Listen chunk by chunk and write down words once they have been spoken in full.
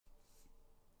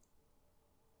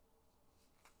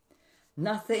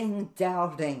Nothing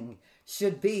doubting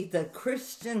should be the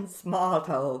Christian's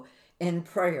motto in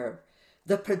prayer.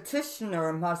 The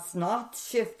petitioner must not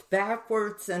shift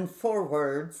backwards and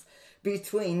forwards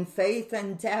between faith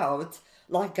and doubt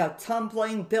like a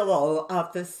tumbling billow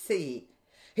of the sea.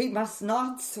 He must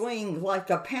not swing like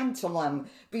a pendulum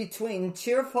between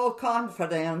cheerful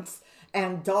confidence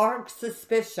and dark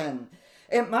suspicion.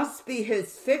 It must be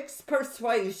his fixed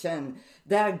persuasion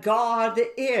that God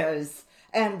is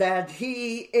and that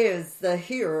he is the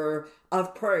hearer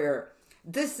of prayer.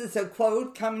 This is a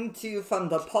quote coming to you from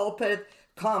the Pulpit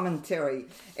Commentary.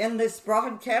 In this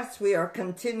broadcast, we are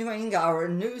continuing our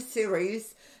new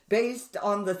series based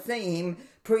on the theme,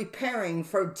 Preparing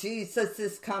for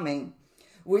Jesus' Coming.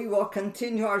 We will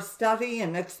continue our study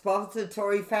in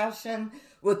expository fashion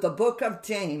with the book of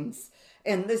James.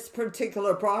 In this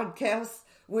particular broadcast,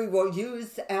 we will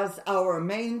use as our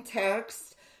main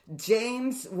text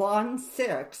James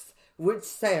 1:6, which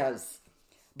says,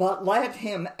 "But let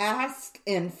him ask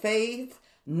in faith,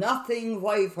 nothing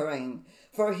wavering.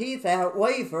 For he that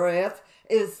wavereth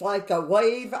is like a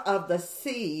wave of the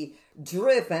sea,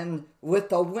 driven with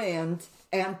the wind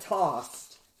and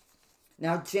tossed."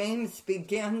 Now James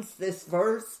begins this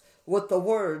verse with the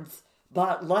words,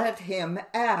 "But let him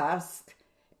ask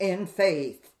in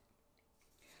faith."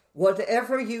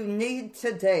 Whatever you need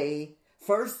today,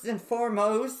 first and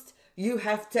foremost, you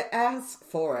have to ask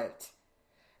for it.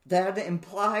 That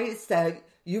implies that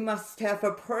you must have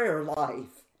a prayer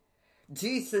life.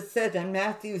 Jesus said in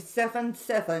Matthew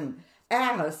 7:7,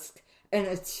 "Ask, and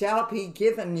it shall be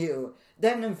given you."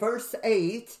 Then in verse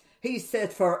 8, he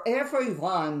said, "For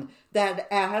everyone that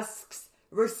asks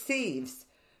receives."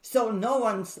 So no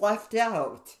one's left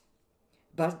out.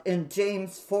 But in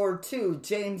James 4:2,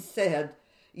 James said,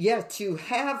 "Yet you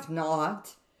have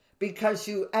not, because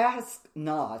you ask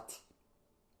not."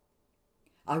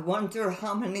 I wonder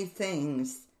how many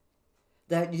things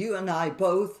that you and I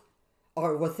both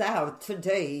are without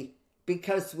today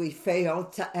because we fail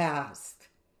to ask.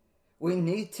 We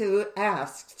need to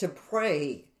ask, to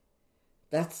pray.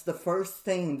 That's the first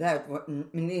thing that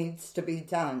needs to be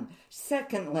done.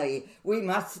 Secondly, we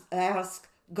must ask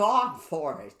God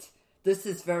for it. This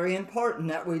is very important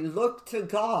that we look to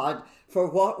God for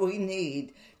what we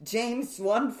need. James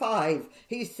 1:5,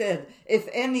 he said, "If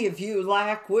any of you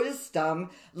lack wisdom,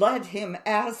 let him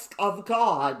ask of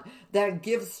God, that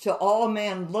gives to all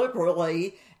men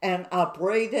liberally and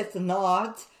upbraideth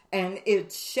not, and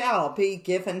it shall be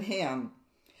given him."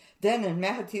 Then in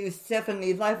Matthew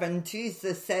 7:11,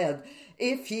 Jesus said,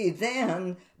 "If ye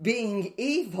then, being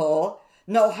evil,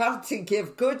 know how to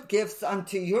give good gifts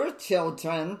unto your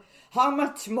children, how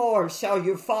much more shall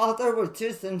your Father which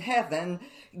is in heaven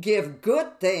give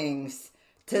good things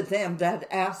to them that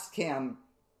ask him?"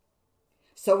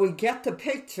 So we get the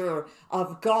picture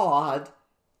of God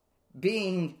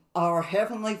being our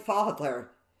Heavenly Father,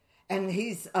 and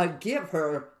he's a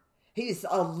giver. He's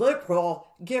a liberal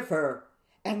giver,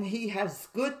 and he has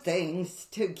good things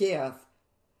to give.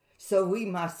 So we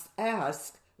must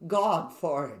ask God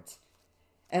for it.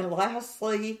 And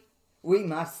lastly, we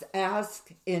must ask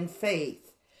in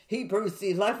faith. Hebrews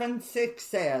 11:6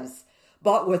 says,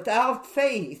 "But without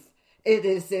faith it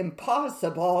is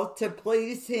impossible to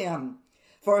please him.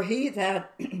 For he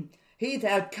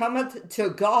that cometh to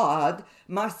God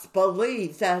must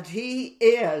believe that he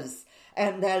is,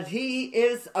 and that he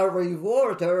is a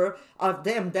rewarder of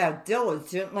them that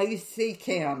diligently seek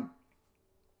him."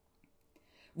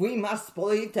 We must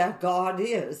believe that God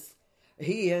is.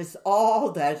 He is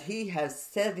all that he has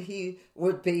said he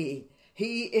would be.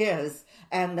 He is,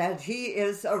 and that he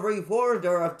is a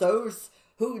rewarder of those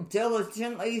who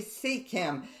diligently seek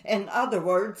him. In other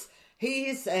words,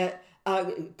 he's a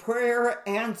prayer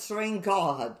answering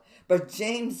God. But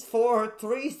James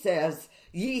 4:3 says,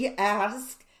 "Ye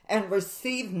ask and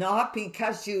receive not,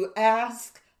 because you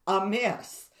ask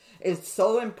amiss." It's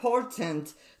so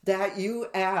important that you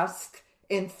ask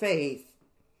in faith.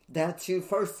 That you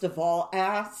first of all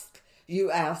you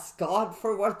ask God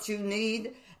for what you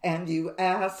need, and you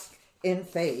ask in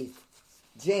faith.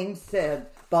 James said,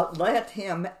 "But let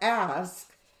him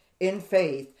ask in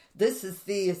faith." This is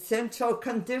the essential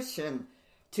condition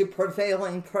to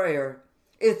prevailing prayer.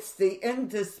 It's the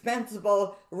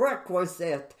indispensable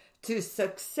requisite to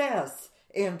success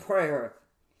in prayer.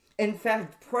 In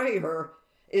fact, prayer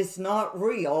is not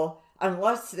real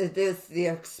unless it is the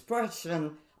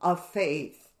expression of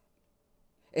faith.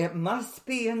 It must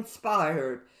be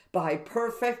inspired by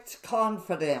perfect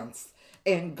confidence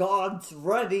in God's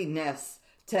readiness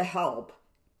to help.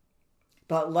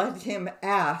 But let him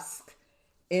ask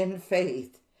in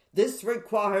faith. This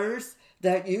requires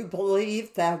that you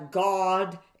believe that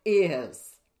God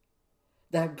is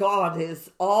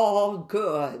all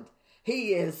good.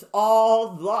 He is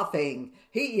all loving.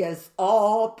 He is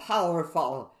all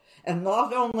powerful. And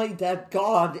not only that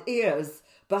God is,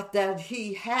 but that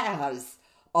he has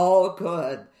all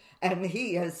good. And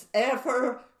he is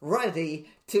ever ready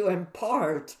to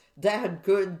impart that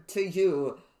good to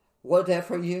you,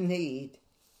 whatever you need.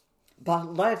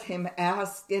 But let him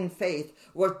ask in faith.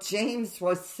 What James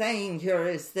was saying here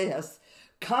is this: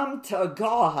 come to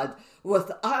God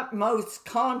with utmost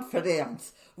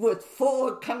confidence, with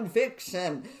full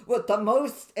conviction, with the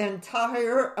most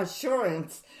entire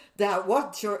assurance that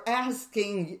what you're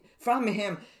asking from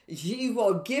him, he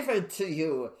will give it to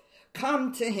you.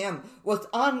 Come to him with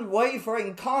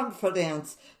unwavering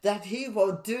confidence that he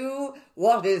will do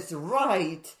what is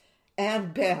right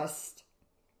and best.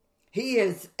 He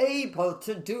is able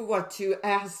to do what you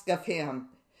ask of him.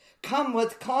 Come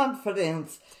with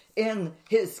confidence in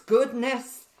his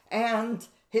goodness and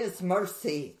his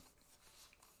mercy.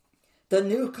 The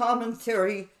New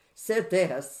Commentary said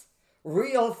this: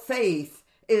 real faith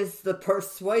is the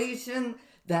persuasion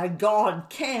that God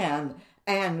can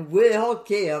and will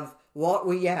give what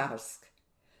we ask.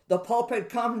 The Pulpit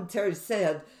Commentary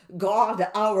said, God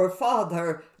our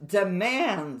Father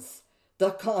demands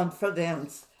the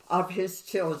confidence of his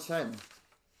children.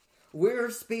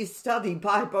 Wiersbe Study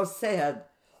Bible said,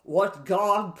 what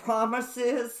God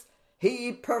promises,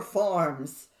 he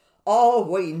performs. All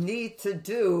we need to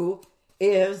do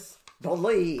is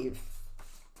believe.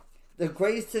 The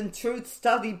Grace and Truth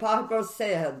Study Bible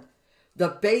said, the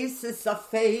basis of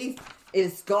faith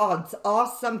is God's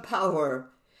awesome power.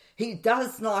 He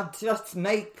does not just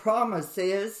make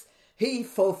promises, he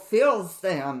fulfills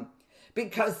them,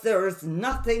 because there is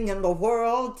nothing in the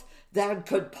world that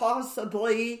could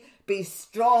possibly be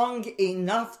strong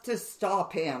enough to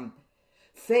stop him.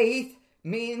 Faith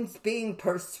means being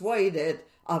persuaded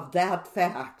of that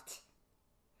fact.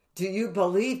 Do you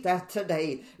believe that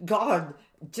today? God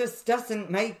just doesn't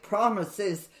make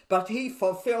promises, but he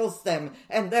fulfills them,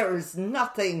 and there is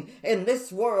nothing in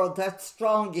this world that's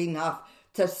strong enough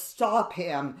to stop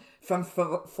him from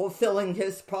fulfilling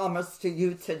his promise to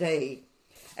you today.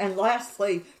 And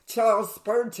lastly, Charles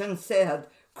Spurgeon said,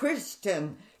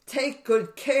 Christian, take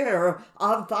good care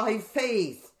of thy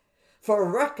faith, for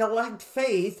recollect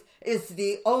faith is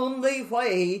the only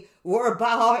way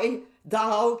whereby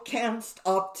thou canst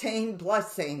obtain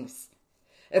blessings.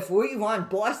 If we want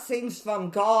blessings from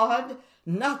God,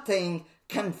 nothing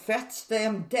can fetch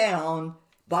them down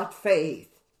but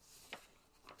faith.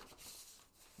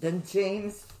 Then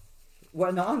James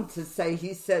went on to say,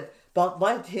 he said, but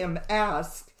let him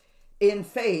ask in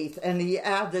faith. And he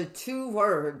added two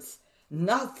words,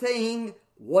 nothing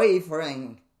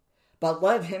wavering. But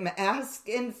let him ask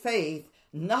in faith,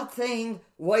 nothing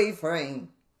wavering.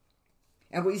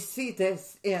 And we see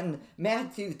this in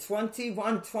Matthew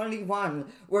 21:21,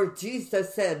 where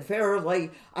Jesus said,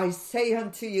 verily, I say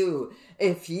unto you,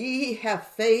 if ye have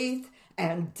faith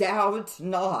and doubt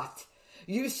not,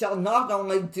 you shall not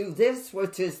only do this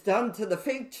which is done to the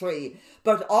fig tree,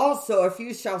 but also if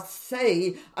you shall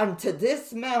say unto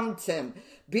this mountain,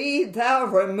 be thou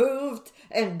removed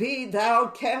and be thou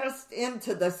cast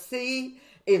into the sea,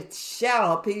 it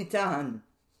shall be done.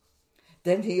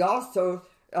 Then he also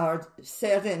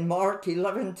said in Mark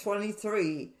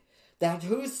 11:23, that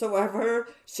whosoever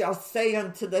shall say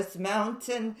unto this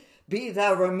mountain, be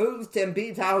thou removed and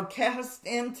be thou cast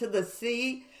into the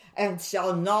sea, and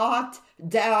shall not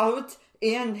doubt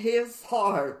in his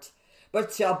heart,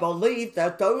 but shall believe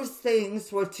that those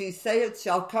things which he saith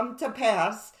shall come to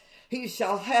pass, he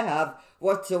shall have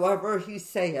whatsoever he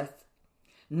saith.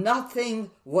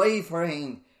 Nothing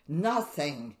wavering,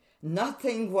 nothing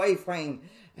wavering.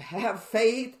 Have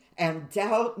faith and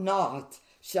doubt not,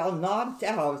 shall not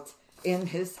doubt in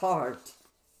his heart.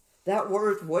 That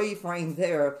word wavering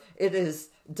there, it is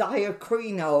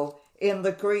diakrino in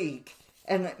the Greek,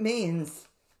 and it means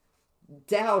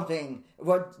doubting.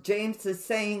 What James is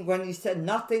saying when he said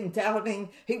nothing doubting,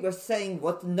 he was saying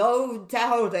with no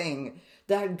doubting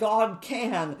that God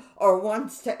can or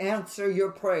wants to answer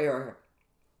your prayer.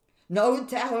 No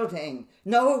doubting,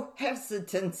 no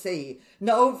hesitancy,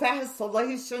 no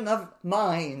vacillation of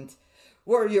mind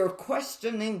where you're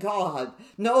questioning God,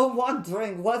 no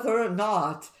wondering whether or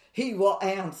not he will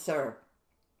answer.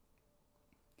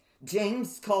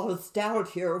 James calls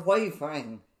doubt here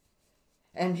wavering,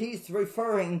 and he's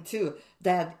referring to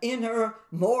that inner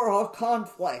moral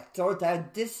conflict or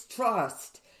that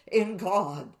distrust in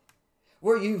God,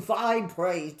 where you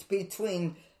vibrate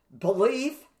between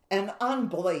belief and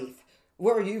unbelief,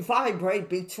 where you vibrate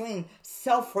between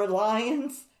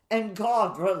self-reliance and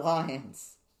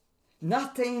God-reliance.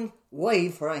 Nothing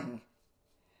wavering.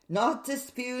 Not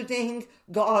disputing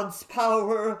God's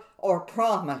power or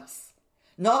promise.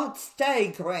 Not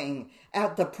staggering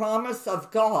at the promise of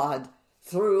God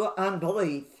through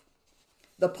unbelief.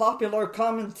 The popular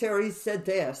commentary said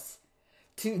this: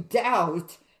 to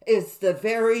doubt is the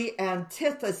very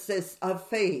antithesis of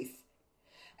faith,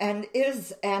 and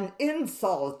is an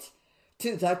insult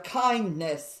to the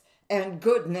kindness and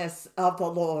goodness of the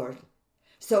Lord.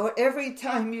 So every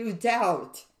time you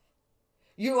doubt,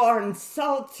 you are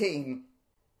insulting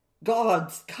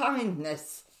God's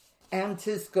kindness and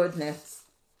his goodness.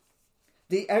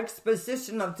 The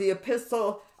exposition of the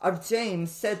epistle of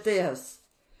James said this: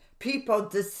 people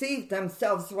deceive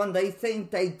themselves when they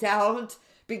think they doubt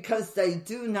because they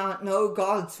do not know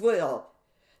God's will.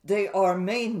 They are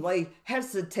mainly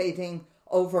hesitating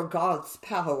over God's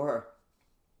power.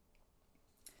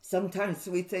 Sometimes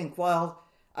we think, well,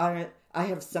 I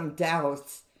have some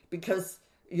doubts because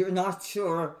you're not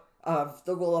sure of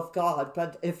the will of God.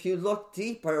 But if you look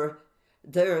deeper,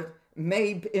 it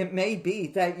may be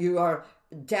that you are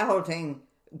doubting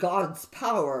God's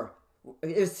power.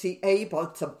 Is he able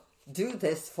to do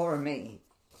this for me?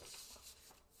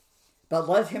 But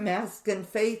let him ask in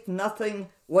faith, nothing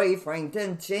wavering.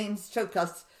 Then James took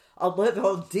us a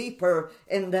little deeper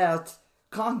in that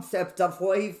concept of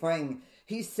wavering.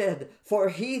 He said, for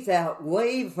he that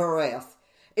wavereth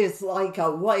is like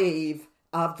a wave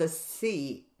of the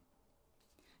sea.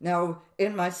 Now,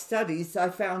 in my studies, I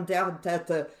found out that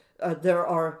there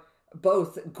are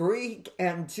both Greek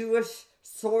and Jewish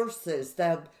sources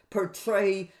that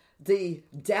portray the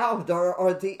doubter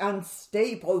or the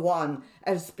unstable one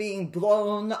as being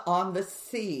blown on the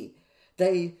sea.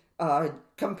 They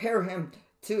compare him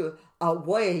to a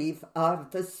wave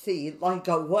of the sea, like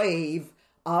a wave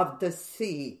of the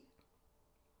sea.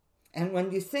 And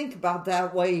when you think about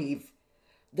that wave,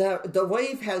 the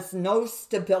wave has no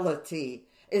stability.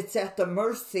 It's at the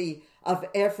mercy of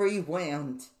every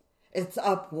wind. It's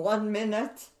up 1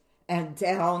 minute and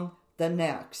down the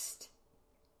next.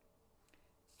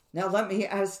 Now let me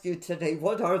ask you today,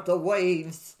 what are the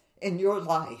waves in your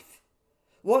life?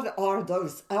 What are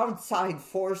those outside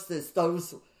forces,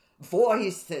 those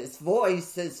voices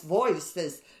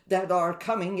that are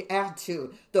coming at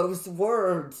you, those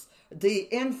words, the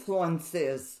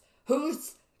influences?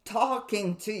 Who's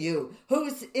talking to you?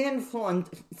 Who's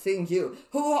influencing you?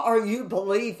 Who are you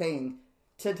believing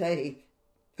today?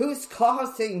 Who's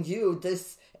causing you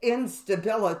this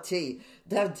instability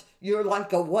that you're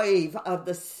like a wave of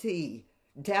the sea,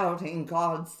 doubting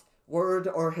God's word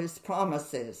or his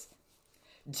promises?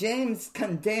 James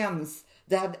condemns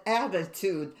that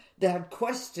attitude that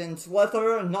questions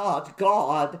whether or not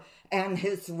God and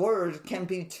his word can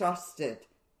be trusted.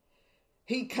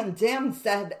 He condemns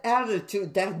that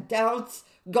attitude that doubts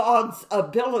God's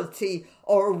ability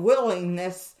or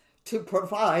willingness to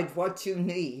provide what you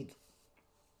need.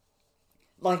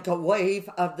 Like a wave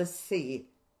of the sea.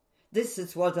 This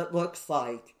is what it looks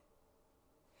like.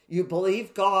 You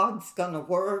believe God's going to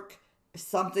work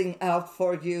something out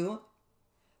for you,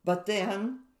 but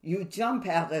then you jump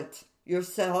at it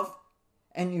yourself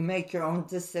and you make your own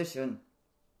decision.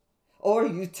 Or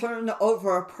you turn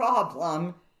over a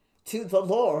problem to the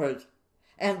Lord,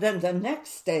 and then the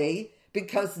next day,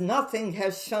 because nothing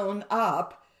has shown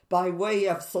up by way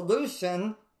of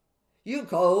solution, you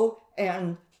go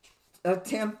and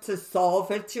attempt to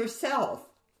solve it yourself,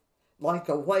 like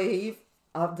a wave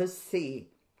of the sea.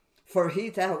 For he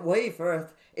that wavereth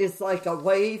is like a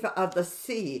wave of the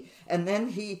sea. And then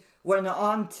he went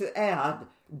on to add,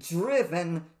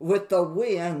 driven with the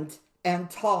wind and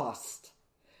tossed.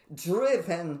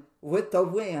 Driven with the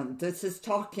wind. This is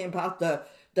talking about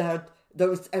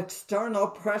those external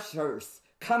pressures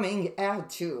coming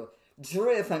at you.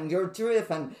 You're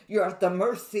driven. You're at the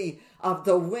mercy of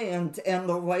the wind and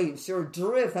the waves. You're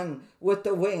driven with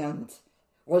the wind.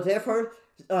 Whatever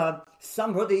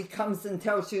somebody comes and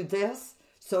tells you this,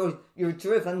 so you're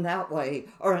driven that way.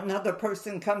 Or another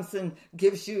person comes and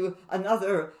gives you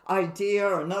another idea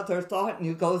or another thought, and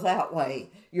you go that way.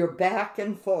 You're back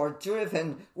and forth,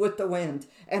 driven with the wind.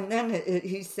 And then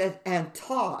he said, and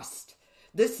tossed.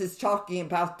 This is talking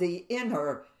about the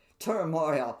inner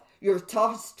turmoil. You're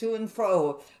tossed to and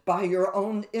fro by your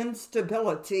own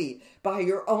instability, by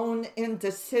your own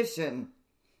indecision.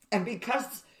 And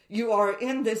because you are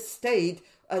in this state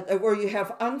where you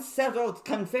have unsettled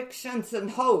convictions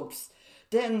and hopes,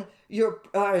 then you're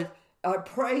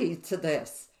prey to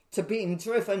this, to being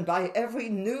driven by every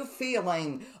new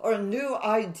feeling or new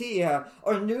idea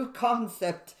or new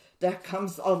concept that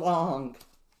comes along.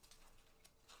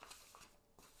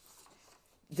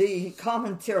 The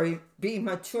commentary, Be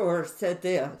Mature, said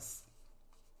this: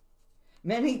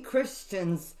 many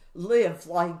Christians live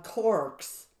like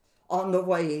corks on the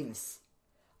waves,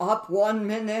 up 1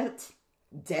 minute,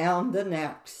 down the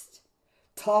next,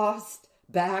 tossed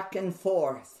back and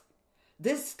forth.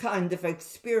 This kind of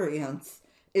experience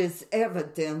is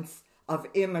evidence of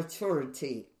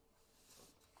immaturity.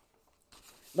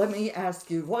 Let me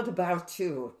ask you, what about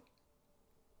you?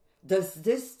 Does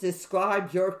this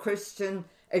describe your Christian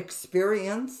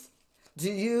experience? Do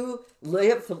you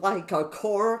live like a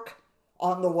cork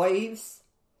on the waves,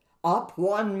 up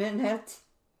 1 minute,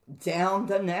 down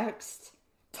the next,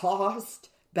 tossed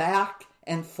back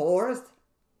and forth?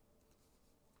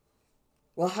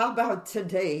 Well, how about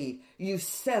today you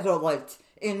settle it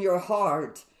in your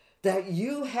heart that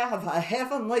you have a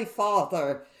heavenly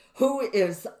Father who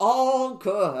is all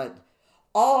good,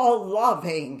 all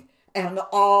loving, and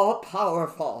all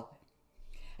powerful,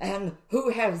 and who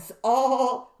has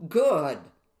all good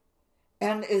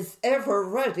and is ever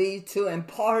ready to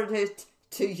impart it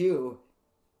to you.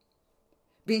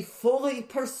 Be fully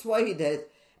persuaded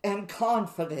and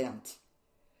confident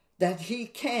that he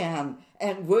can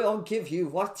and will give you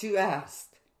what you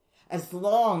ask, as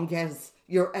long as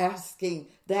you're asking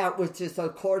that which is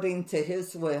according to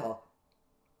his will.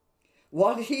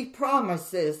 What he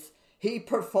promises, he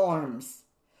performs.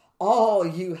 All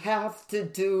you have to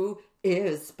do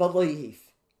is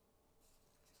believe.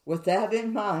 With that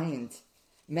in mind,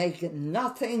 make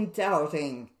nothing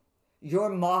doubting your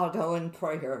motto in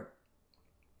prayer.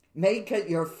 Make it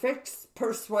your fixed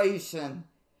persuasion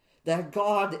that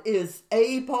God is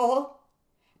able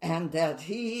and that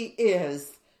he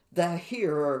is the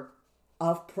hearer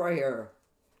of prayer,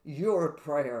 your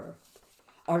prayer.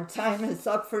 Our time is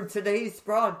up for today's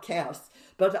broadcast,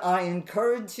 but I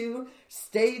encourage you,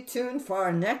 stay tuned for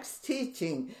our next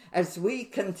teaching as we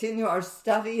continue our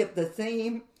study of the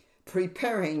theme,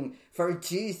 Preparing for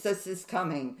Jesus'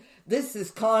 Coming. This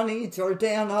is Connie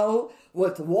Giordano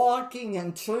with Walking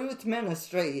in Truth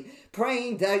Ministry,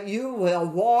 praying that you will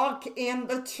walk in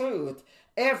the truth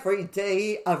every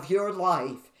day of your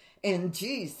life. In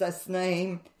Jesus'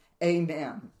 name,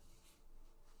 amen.